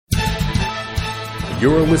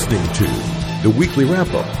You're listening to the Weekly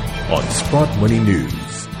Wrap-Up on Sprott Money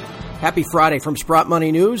News. Happy Friday from Sprott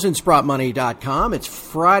Money News and SprottMoney.com. It's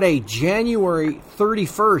Friday, January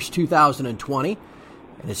 31st, 2020,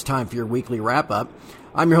 and it's time for your Weekly Wrap-Up.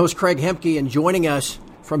 I'm your host, Craig Hemke, and joining us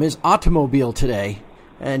from his automobile today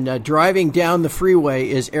and driving down the freeway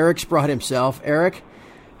is Eric Sprott himself. Eric,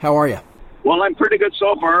 how are you? Well, I'm pretty good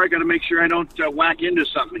so far. I got to make sure I don't whack into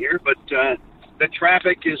something here, but the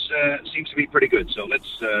traffic seems to be pretty good. So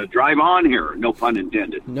let's drive on here. No pun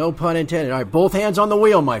intended. No pun intended. All right, both hands on the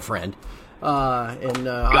wheel, my friend. Got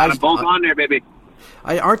them both on there, baby.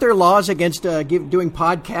 Aren't there laws against doing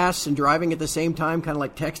podcasts and driving at the same time, kind of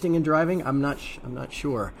like texting and driving? I'm not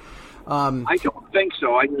sure. I don't think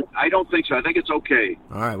so. I don't think so. I think it's okay.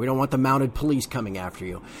 All right. We don't want the mounted police coming after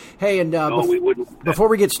you. Hey, and no, we wouldn't. Before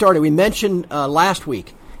we get started, we mentioned last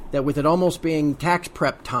week that with it almost being tax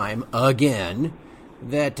prep time again,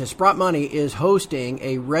 that Sprott Money is hosting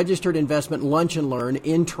a registered investment lunch and learn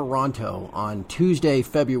in Toronto on Tuesday,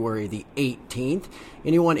 February the 18th.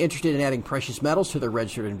 Anyone interested in adding precious metals to their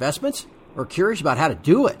registered investments or curious about how to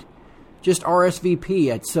do it? Just RSVP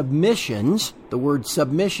at submissions, the word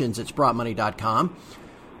submissions at SprottMoney.com.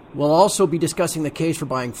 We'll also be discussing the case for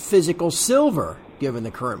buying physical silver, given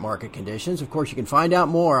the current market conditions. Of course, you can find out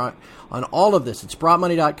more on all of this at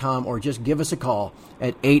SprottMoney.com or just give us a call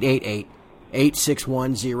at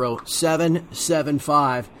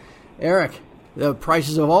 888-861-0775. Eric, the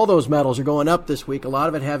prices of all those metals are going up this week, a lot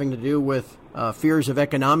of it having to do with fears of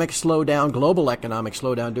economic slowdown, global economic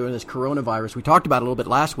slowdown during this coronavirus. We talked about it a little bit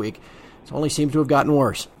last week. It only seems to have gotten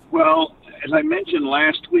worse. Well, as I mentioned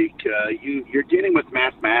last week, you're dealing with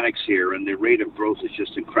mathematics here, and the rate of growth is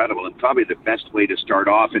just incredible, and probably the best way to start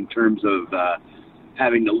off in terms of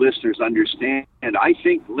having the listeners understand. And I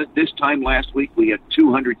think this time last week we had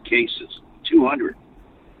 200 cases. 200.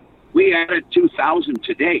 We added 2,000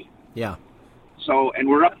 today. Yeah. So, and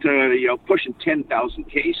we're up to pushing 10,000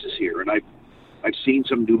 cases here, and I've seen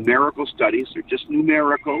some numerical studies. They're just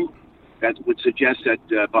numerical. That would suggest that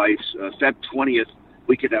by Feb 20th,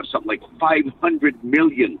 we could have something like 500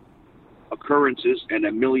 million occurrences and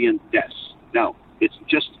 1 million deaths. Now, it's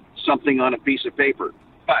just something on a piece of paper,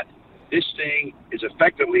 but this thing is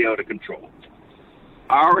effectively out of control.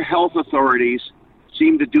 Our health authorities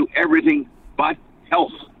seem to do everything but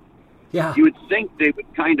health. Yeah. You would think they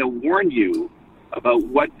would kind of warn you about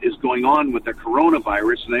what is going on with the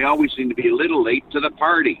coronavirus, and they always seem to be a little late to the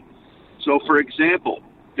party. So, for example,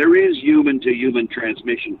 there is human-to-human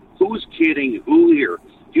transmission. Who's kidding who here?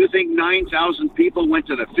 Do you think 9,000 people went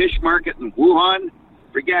to the fish market in Wuhan?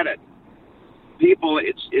 Forget it. People,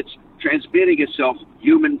 it's transmitting itself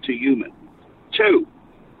human-to-human. 2,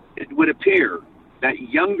 it would appear that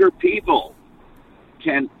younger people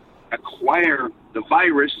can acquire the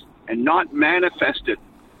virus and not manifest it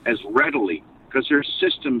as readily because their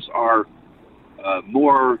systems are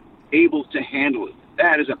more able to handle it.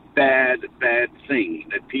 That is a bad thing,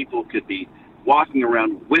 that people could be walking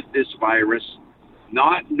around with this virus,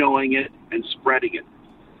 not knowing it, and spreading it.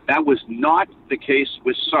 That was not the case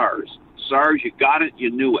with SARS. SARS, you got it, you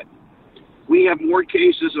knew it. We have more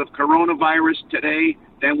cases of coronavirus today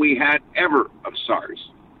than we had ever of SARS.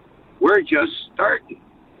 We're just starting.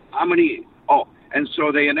 How many? Oh, and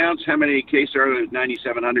so they announce how many cases are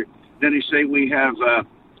 9,700. Then they say we have,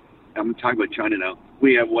 I'm talking about China now,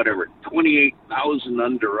 we have 28,000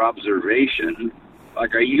 under observation.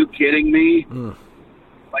 Like, are you kidding me?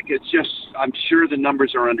 Like, it's just, I'm sure the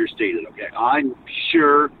numbers are understated, okay? I'm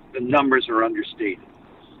sure the numbers are understated.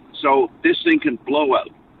 So this thing can blow out.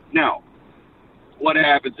 Now, what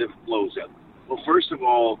happens if it blows out? Well, first of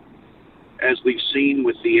all, as we've seen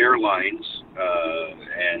with the airlines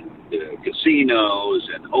and casinos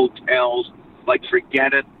and hotels, like,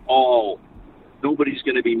 forget it all. Nobody's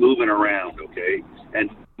going to be moving around, okay? And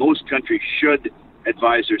most countries should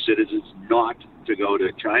advise their citizens not to go to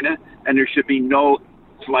China, and there should be no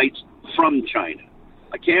flights from China.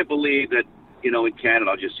 I can't believe that, in Canada,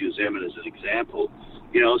 I'll just use them as an example,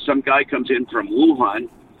 some guy comes in from Wuhan,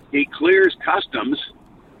 he clears customs,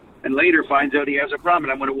 and later finds out he has a problem.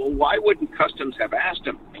 And I'm wondering, well, why wouldn't customs have asked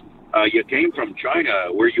him, you came from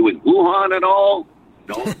China, were you in Wuhan at all?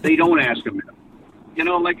 No, they don't ask him.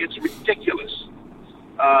 It's ridiculous.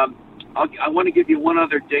 I want to give you one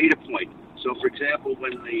other data point. So, for example,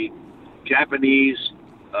 when the Japanese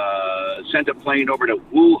sent a plane over to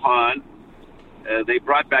Wuhan, they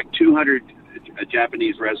brought back 200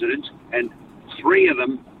 Japanese residents, and 3 of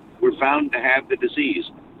them were found to have the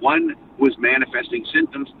disease. 1 was manifesting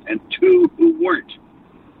symptoms, and 2 who weren't.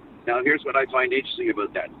 Now, here's what I find interesting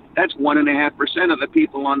about that. That's 1.5% of the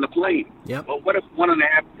people on the plane. Yep. Well, what if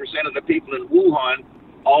 1.5% of the people in Wuhan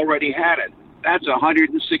already had it? That's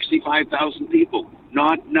 165,000 people,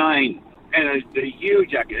 not 9. And the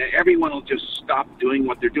huge, everyone will just stop doing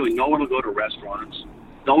what they're doing. No one will go to restaurants.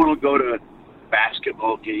 No one will go to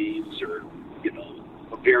basketball games or,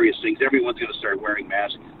 various things. Everyone's going to start wearing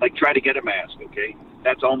masks. Like, try to get a mask, okay?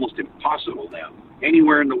 That's almost impossible now,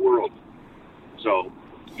 anywhere in the world. So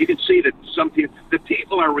you can see that the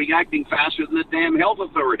people are reacting faster than the damn health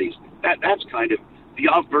authorities. That's kind of the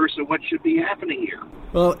obverse of what should be happening here.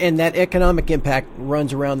 Well, and that economic impact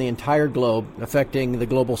runs around the entire globe, affecting the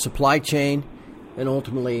global supply chain and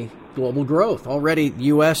ultimately global growth. Already,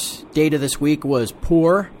 U.S. data this week was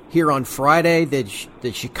poor. Here on Friday,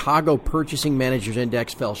 the Chicago Purchasing Managers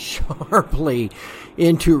Index fell sharply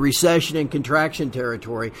into recession and contraction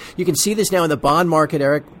territory. You can see this now in the bond market,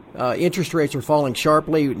 Eric. Interest rates are falling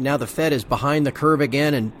sharply. Now the Fed is behind the curve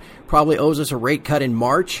again and probably owes us a rate cut in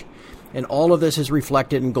March. And all of this is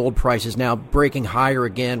reflected in gold prices now breaking higher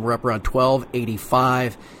again. We're up around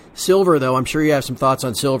 $12.85. Silver, though, I'm sure you have some thoughts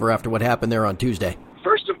on silver after what happened there on Tuesday.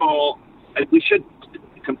 First of all, we should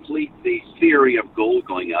complete the theory of gold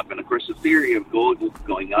going up. And, of course, the theory of gold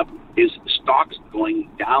going up is stocks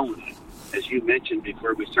going down. As you mentioned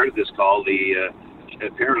before we started this call,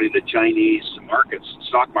 apparently the Chinese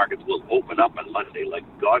stock markets will open up on Monday, like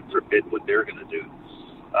God forbid what they're going to do.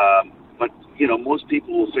 But, most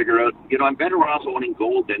people will figure out, I'm better off owning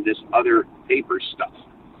gold than this other paper stuff.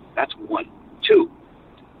 That's one. Two,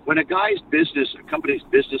 when a company's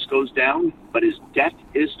business goes down, but his debt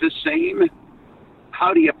is the same,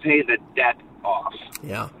 how do you pay the debt off?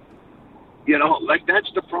 Yeah.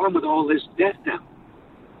 That's the problem with all this debt now.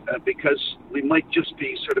 Because we might just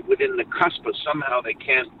be sort of within the cusp of somehow they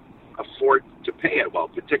can't afford to pay it. Well,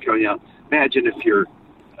 particularly now, imagine if you're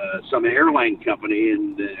some airline company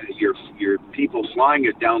and your people flying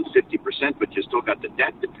it down 50%, but you still got the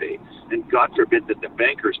debt to pay. And God forbid that the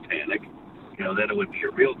bankers panic, then it would be a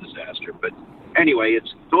real disaster. But anyway,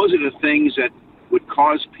 those are the things that would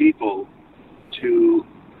cause people to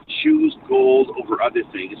choose gold over other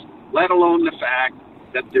things, let alone the fact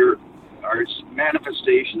that there are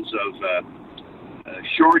manifestations of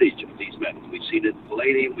shortage of these metals. We've seen it in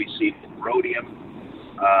palladium, we've seen it in rhodium.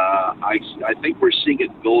 I think we're seeing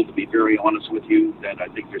it in gold, to be very honest with you, that I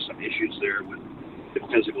think there's some issues there with the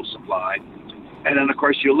physical supply. And then, of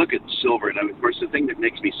course, you look at silver, and of course, the thing that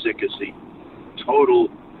makes me sick is the total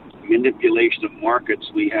manipulation of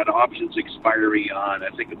markets. We had options expiry on, I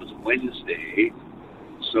think it was Wednesday.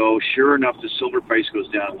 So sure enough, the silver price goes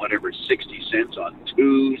down, 60 cents on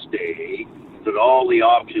Tuesday, that all the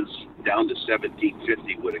options down to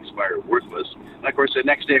 $17.50 would expire worthless. And of course, the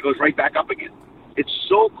next day it goes right back up again. It's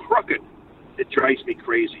so crooked, it drives me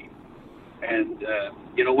crazy. And,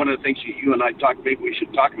 one of the things you and I talked, maybe we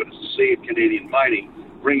should talk about is to Save Canadian Mining,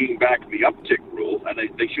 bringing back the uptick rule, and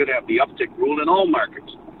they should have the uptick rule in all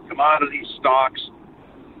markets, commodities, stocks,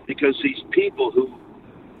 because these people who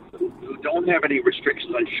don't have any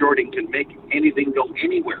restrictions on shorting can make anything go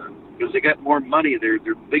anywhere because they got more money. They're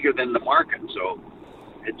bigger than the market. So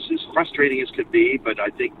it's as frustrating as could be, but I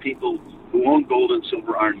think people who own gold and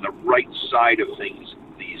silver are on the right side of things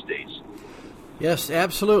these days. Yes,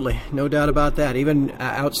 absolutely. No doubt about that. Even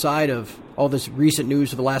outside of all this recent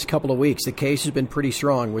news of the last couple of weeks, the case has been pretty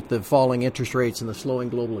strong with the falling interest rates and the slowing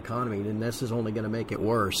global economy, and this is only going to make it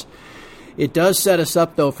worse. It does set us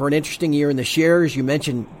up, though, for an interesting year in the shares. You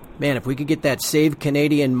mentioned, man, if we could get that Save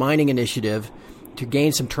Canadian Mining initiative to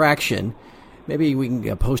gain some traction, maybe we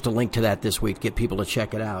can post a link to that this week, get people to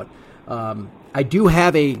check it out. I do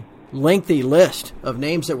have a lengthy list of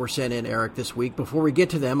names that were sent in, Eric, this week. Before we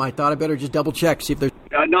get to them, I thought I better just double check, see if there's...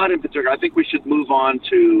 Not in particular. I think we should move on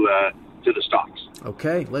to the stocks.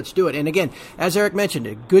 Okay, let's do it. And again, as Eric mentioned,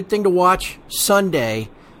 a good thing to watch Sunday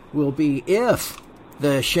will be if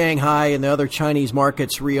the Shanghai and the other Chinese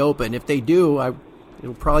markets reopen. If they do,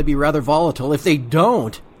 it'll probably be rather volatile. If they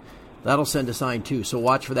don't, that'll send a sign too. So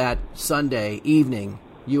watch for that Sunday evening,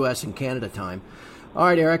 U.S. and Canada time. All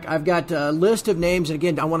right, Eric, I've got a list of names. And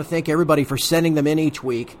again, I want to thank everybody for sending them in each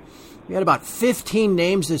week. We had about 15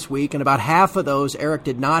 names this week, and about half of those Eric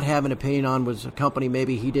did not have an opinion on, was a company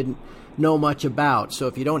maybe he didn't know much about. So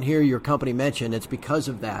if you don't hear your company mentioned, it's because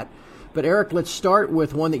of that. But Eric, let's start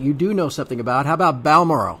with one that you do know something about. How about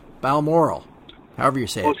Balmoral, however you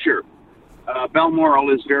say it. Oh, sure.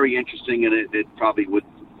 Balmoral is very interesting, and it probably would,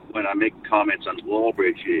 when I make comments on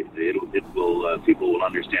Wallbridge, people will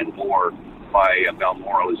understand more why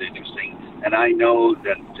Balmoral is interesting. And I know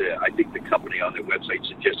that I think the company on their website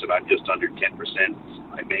suggested I'm just under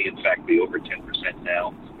 10%. I may, in fact, be over 10%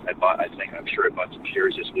 now. I'm sure I bought some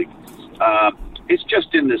shares this week. It's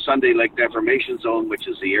just in the Sunday Lake Deformation Zone, which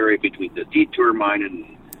is the area between the Detour mine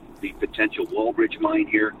and the potential Wallbridge mine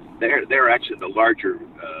here. They're actually the larger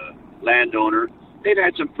landowner. They've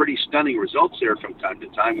had some pretty stunning results there from time to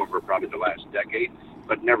time over probably the last decade,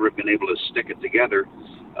 but never been able to stick it together.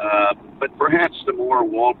 But perhaps the more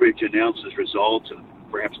Wallbridge announces results, and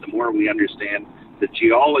perhaps the more we understand the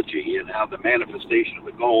geology and how the manifestation of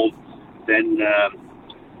the gold, then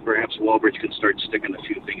perhaps Wallbridge can start sticking a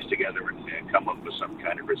few things together and come up with some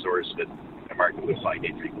kind of resource that the market will find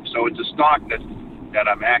interesting. So it's a stock that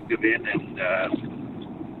I'm active in, and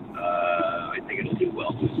I think it'll do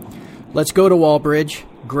well. Let's go to Wallbridge.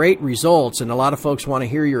 Great results, and a lot of folks want to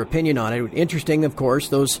hear your opinion on it. Interesting, of course,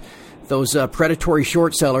 those predatory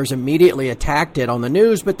short sellers immediately attacked it on the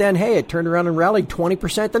news, but then, hey, it turned around and rallied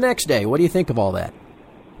 20% the next day. What do you think of all that?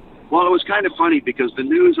 Well, it was kind of funny because the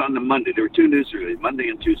news on the Monday, there were two news releases, Monday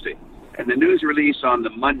and Tuesday, and the news release on the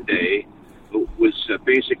Monday was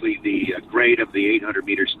basically the grade of the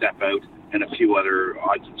 800-meter step out and a few other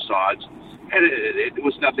odds and sods, and it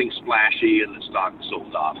was nothing splashy, and the stock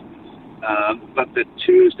sold off. But the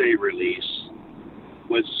Tuesday release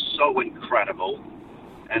was so incredible,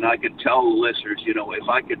 and I could tell the listeners, if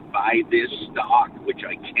I could buy this stock, which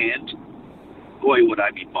I can't, boy, would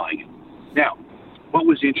I be buying it. Now, what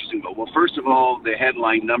was interesting, well, first of all, the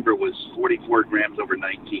headline number was 44 grams over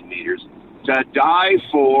 19 meters. To die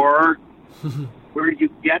for, where do you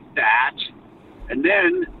get that? And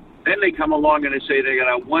then they come along and they say they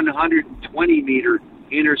got a 120-meter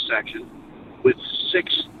intersection with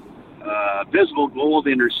 6 visible gold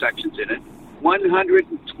intersections in it.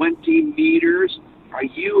 120 meters? Are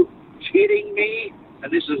you kidding me?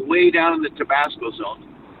 And this is way down in the Tabasco zone.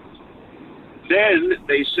 Then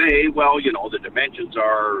they say, well, the dimensions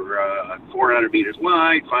are 400 meters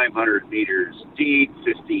wide, 500 meters deep,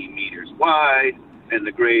 15 meters wide, and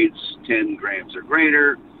the grade's 10 grams or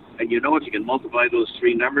greater. And if you can multiply those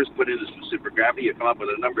three numbers, put in the specific gravity, you come up with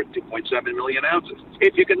a number of 2.7 million ounces.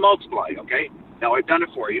 If you can multiply, okay? Now I've done it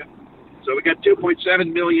for you. So we got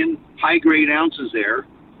 2.7 million high-grade ounces there,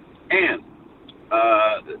 and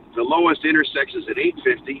the lowest intersections at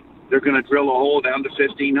 850, they're going to drill a hole down to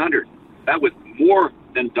 1,500. That would more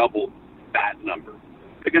than double that number.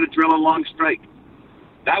 They're going to drill a long strike.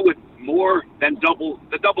 That would more than double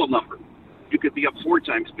the double number. You could be up 4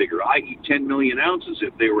 times bigger, i.e. 10 million ounces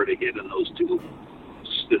if they were to hit in those two.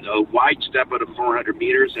 A wide step out of 400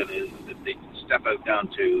 meters and they step out down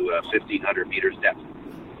to 1,500 meters depth.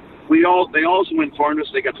 They also informed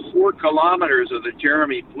us they got 4 kilometers of the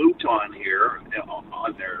Jeremy Pluton here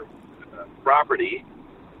on their property,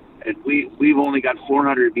 and we've only got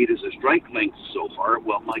 400 meters of strike length so far.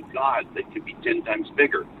 Well, my God, they could be 10 times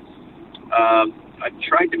bigger. I've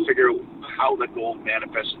tried to figure out how the gold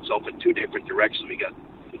manifests itself in 2 different directions. We got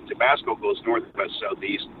Tabasco goes north, west,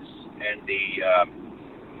 southeast, and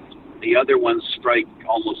the other ones strike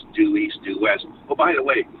almost due east, due west. Oh, by the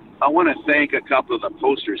way, I want to thank a couple of the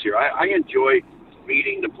posters here. I enjoy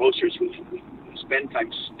reading the posters who spend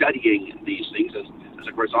time studying these things, as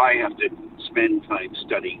of course I have to spend time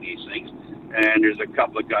studying these things. And there's a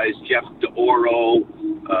couple of guys, Jeff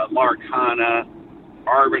DeOro, Mark Hanna,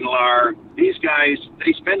 Arvin Lar. These guys,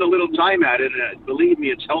 they spend a little time at it, and believe me,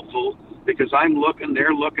 it's helpful because I'm looking,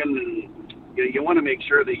 they're looking, and you want to make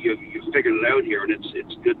sure that you figured it out here, and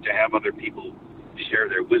it's good to have other people share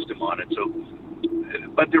their wisdom on it. So,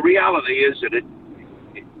 but the reality is that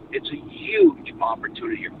it's a huge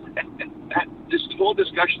opportunity here. And this whole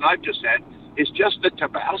discussion I've just had is just the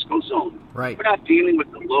Tabasco zone. Right. We're not dealing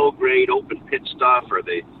with the low-grade open pit stuff or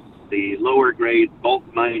the lower-grade bulk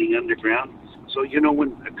mining underground. So,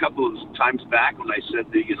 when a couple of times back when I said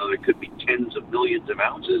that, there could be tens of millions of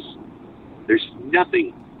ounces, there's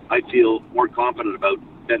nothing I feel more confident about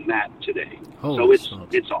than that today. Holy so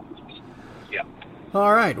it's all. Yeah.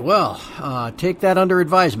 All right. Well, take that under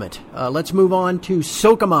advisement. Let's move on to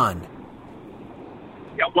Sokoman.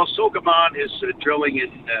 Yeah, well, Sokoman is drilling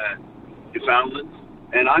in Newfoundland,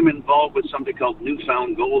 and I'm involved with something called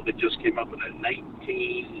Newfound Gold that just came up with a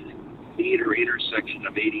 19-meter intersection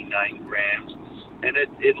of 89 grams. And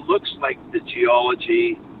it looks like the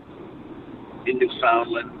geology in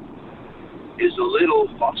Newfoundland is a little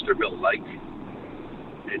Fosterville-like.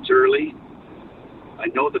 It's early. I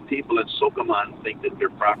know the people at Sokoman think that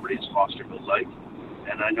their property is Fosterville-like,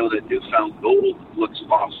 and I know that Newfound Gold looks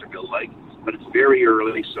Fosterville-like, but it's very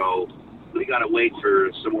early, so we got to wait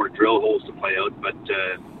for some more drill holes to play out, but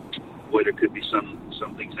boy, there could be some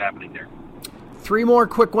things happening there. 3 more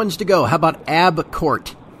quick ones to go. How about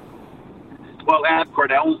Abcourt? Well,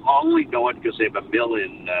 Abcourt, I only know it because they have a mill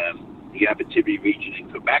in the Abitibi region in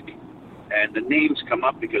Quebec. And the names come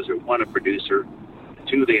up because they're, one, a producer,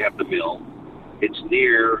 two, they have the mill. It's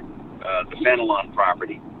near the Fenelon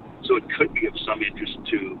property, so it could be of some interest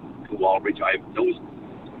to Wallbridge. I have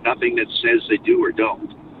nothing that says they do or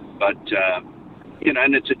don't, but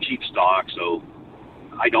and it's a cheap stock, so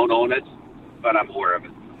I don't own it, but I'm aware of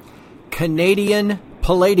it. Canadian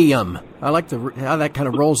Palladium. I like how that kind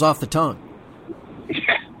of rolls off the tongue.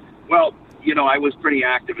 Yeah. Well, I was pretty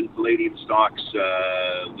active in palladium stocks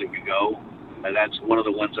a week ago, and that's one of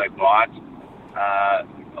the ones I bought.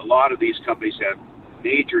 A lot of these companies have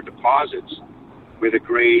major deposits where the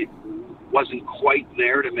grade wasn't quite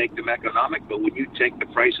there to make them economic, but when you take the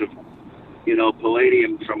price of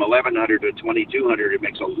palladium from 1,100 to 2,200, it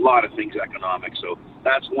makes a lot of things economic. So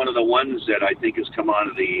that's one of the ones that I think has come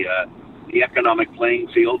onto the economic playing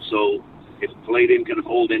field. So if palladium can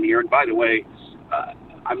hold in here, and by the way,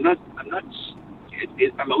 I'm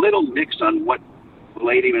a little mixed on what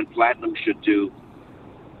palladium and platinum should do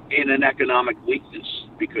in an economic weakness,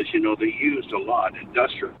 because they're used a lot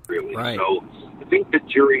industrially. Right. So I think the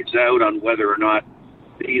jury's out on whether or not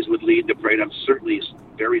these would lead to trade. I'm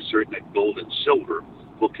very certain that gold and silver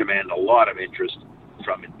will command a lot of interest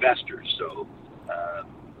from investors. So,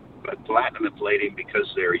 but platinum and palladium,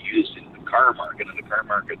 because they're used in the car market, and the car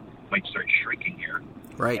market might start shrinking here.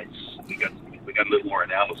 Right. We got a little more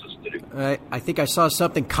analysis to do. I think I saw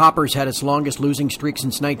something. Copper's had its longest losing streak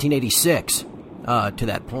since 1986. To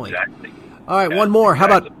that point. Exactly. All right, one more.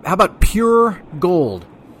 Exactly. How about Pure Gold?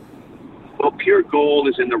 Well, Pure Gold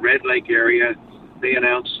is in the Red Lake area. They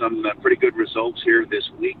announced some pretty good results here this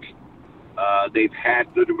week. They've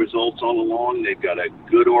had good results all along. They've got a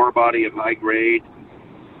good ore body of high grade.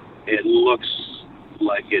 It looks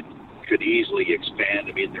like it could easily expand.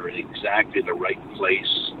 I mean, they're in exactly the right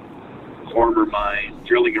place. Former mine,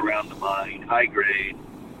 drilling around the mine, high grade.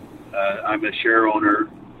 I'm a share owner.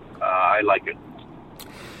 I like it.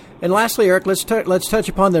 And lastly, Eric, let's touch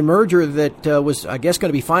upon the merger that was, I guess, going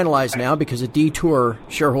to be finalized now because the Detour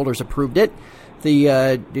shareholders approved it.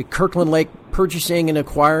 The Kirkland Lake purchasing and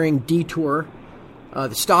acquiring Detour.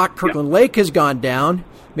 The stock Kirkland Lake has gone down.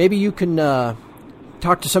 Maybe you can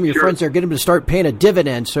talk to some of your friends there, get them to start paying a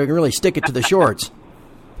dividend so you can really stick it to the shorts.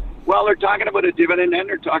 Well, they're talking about a dividend, and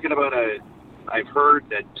they're talking about I've heard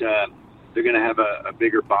that they're going to have a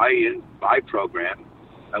bigger buy program.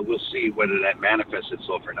 We'll see whether that manifests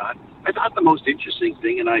itself or not. I thought the most interesting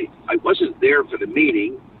thing, and I wasn't there for the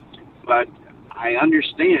meeting, but I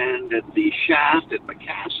understand that the shaft at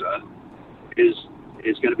Macassa is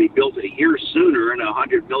going to be built a year sooner and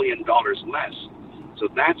 $100 million less. So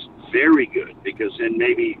that's very good, because then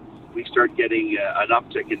maybe we start getting an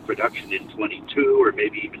uptick in production in 22 or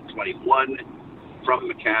maybe even 21 from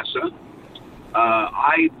Macassa.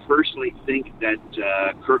 I personally think that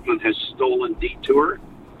Kirkland has stolen Detour.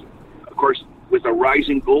 Of course, with a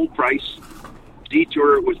rising gold price,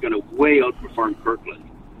 Detour was going to way outperform Kirkland,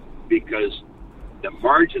 because the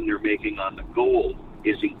margin they're making on the gold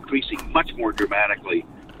is increasing much more dramatically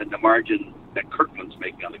than the margin that Kirkland's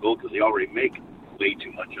making on the gold, because they already make way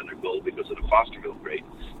too much on their gold because of the Fosterville grade.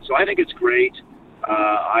 So I think it's great.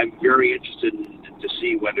 I'm very interested to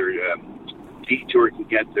see whether Detour can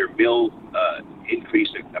get their mill increase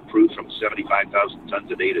approved from 75,000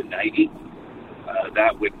 tons a day to 90.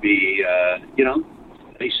 That would be, a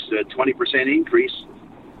nice 20% increase,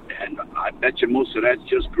 and I bet you most of that's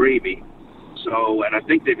just gravy. So, and I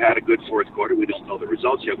think they've had a good fourth quarter. We don't know the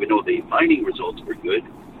results yet. We know the mining results were good.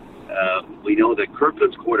 We know that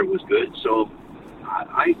Kirkland's quarter was good. So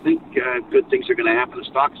I think good things are going to happen. The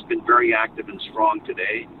stock's been very active and strong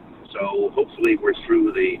today. So hopefully we're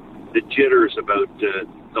through the jitters about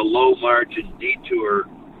the low margin Detour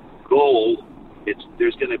gold.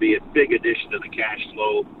 There's going to be a big addition to the cash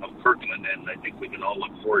flow of Kirkland, and I think we can all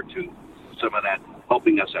look forward to some of that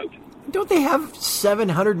helping us out. Don't they have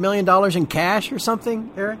 $700 million in cash or something,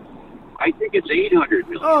 Eric? I think it's $800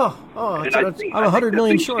 million. I'm $100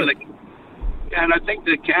 million short. And I think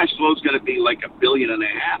the cash flow is going to be like $1.5 billion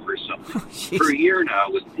or something per year now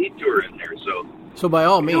with Detour in there. So by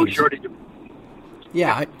all means, no shortage of.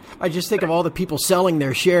 Yeah, I just think of all the people selling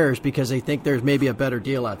their shares because they think there's maybe a better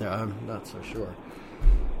deal out there. I'm not so sure.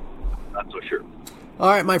 Not so sure. All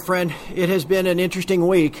right, my friend, it has been an interesting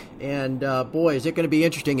week, and boy, is it going to be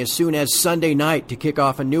interesting as soon as Sunday night to kick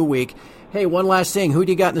off a new week. Hey, one last thing. Who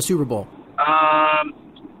do you got in the Super Bowl?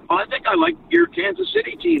 I think I like your Kansas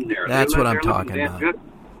City team there. That's what I'm talking about. Good.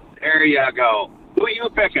 There you go. Who are you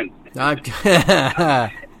picking?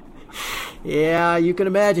 Yeah, you can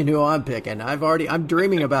imagine who I'm picking. I'm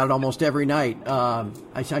dreaming about it almost every night.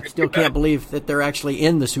 I still can't believe that they're actually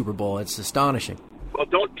in the Super Bowl. It's astonishing. Well,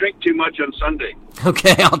 don't drink too much on Sunday.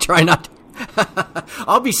 Okay, I'll try not to.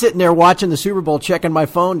 I'll be sitting there watching the Super Bowl, checking my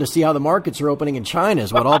phone to see how the markets are opening in China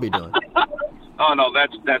is what I'll be doing. Oh, no,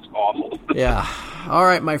 that's awful. Yeah. All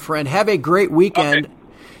right, my friend. Have a great weekend. Okay.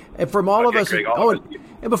 And from all of us, Greg,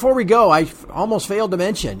 and before we go, I almost failed to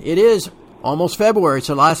mention, it is almost February. It's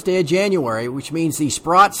the last day of January, which means the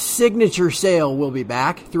Sprott Signature Sale will be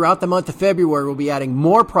back. Throughout the month of February, we'll be adding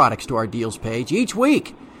more products to our deals page each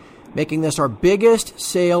week, making this our biggest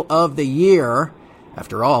sale of the year.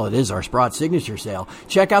 After all, it is our Sprott Signature Sale.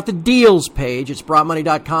 Check out the deals page at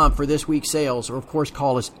SprottMoney.com for this week's sales, or of course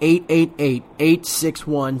call us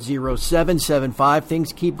 888-861-0775.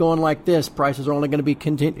 Things keep going like this. Prices are only going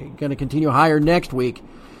to continue higher next week.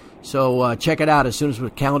 So check it out as soon as the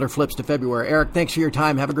calendar flips to February. Eric, thanks for your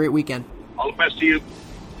time. Have a great weekend. All the best to you.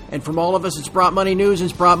 And from all of us at Sprott Money News and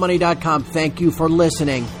SprottMoney.com, thank you for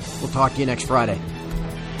listening. We'll talk to you next Friday.